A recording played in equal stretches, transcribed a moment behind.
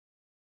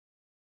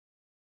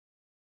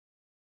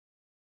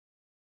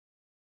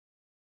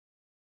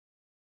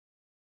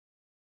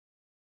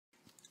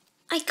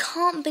I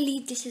can't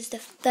believe this is the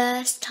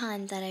first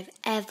time that I've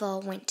ever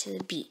went to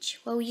the beach.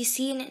 Well, you're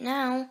seeing it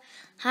now.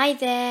 Hi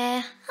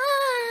there.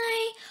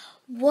 Hi.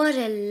 What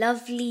a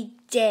lovely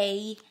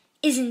day,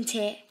 isn't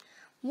it?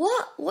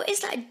 What is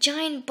that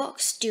giant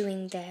box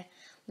doing there?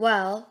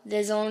 Well,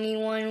 there's only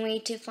one way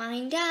to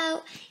find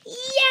out.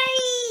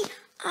 Yay!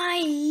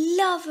 I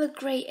love a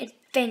great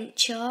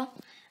adventure.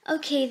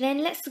 Okay,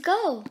 then let's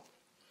go.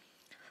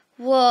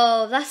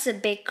 Whoa, that's a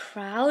big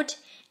crowd.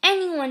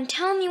 Anyone,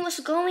 tell me what's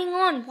going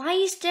on. Why are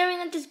you staring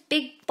at this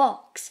big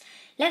box?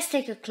 Let's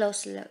take a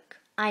closer look.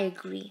 I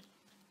agree.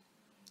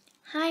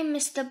 Hi,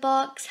 Mr.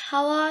 Box.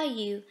 How are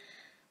you?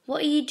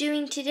 What are you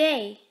doing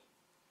today?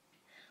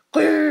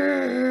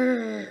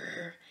 Grrr.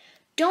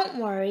 Don't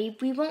worry,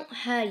 we won't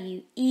hurt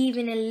you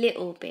even a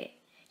little bit.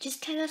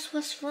 Just tell us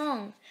what's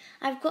wrong.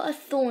 I've got a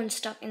thorn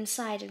stuck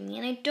inside of me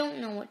and I don't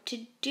know what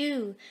to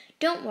do.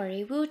 Don't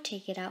worry, we'll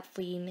take it out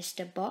for you,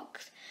 Mr.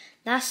 Box.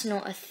 That's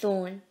not a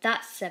thorn,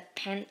 that's a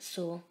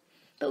pencil.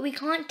 But we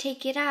can't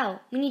take it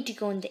out. We need to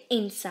go on the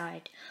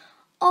inside.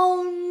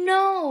 Oh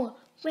no,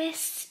 we're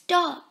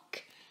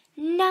stuck.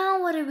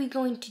 Now what are we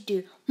going to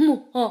do?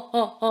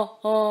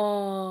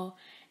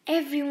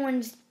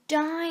 Everyone's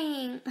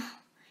dying.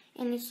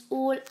 And it's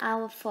all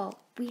our fault.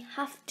 We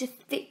have to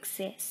fix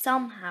it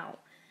somehow.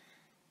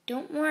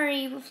 Don't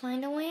worry, we'll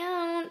find a way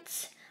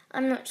out.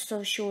 I'm not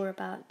so sure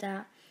about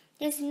that.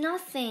 There's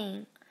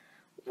nothing.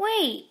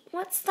 Wait,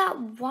 what's that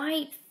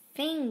white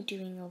thing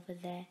doing over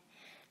there?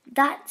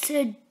 That's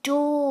a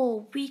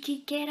door. We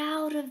could get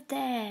out of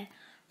there.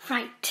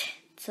 Right,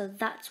 so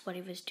that's what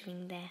it was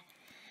doing there.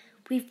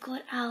 We've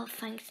got out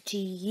thanks to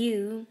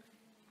you.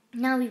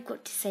 Now we've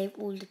got to save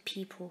all the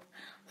people.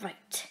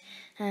 Right,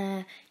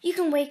 you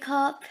can wake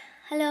up.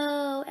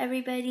 Hello,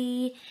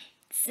 everybody.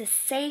 It's a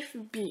safe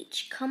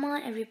beach. Come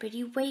on,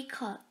 everybody,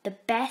 wake up. The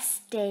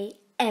best day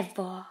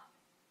ever.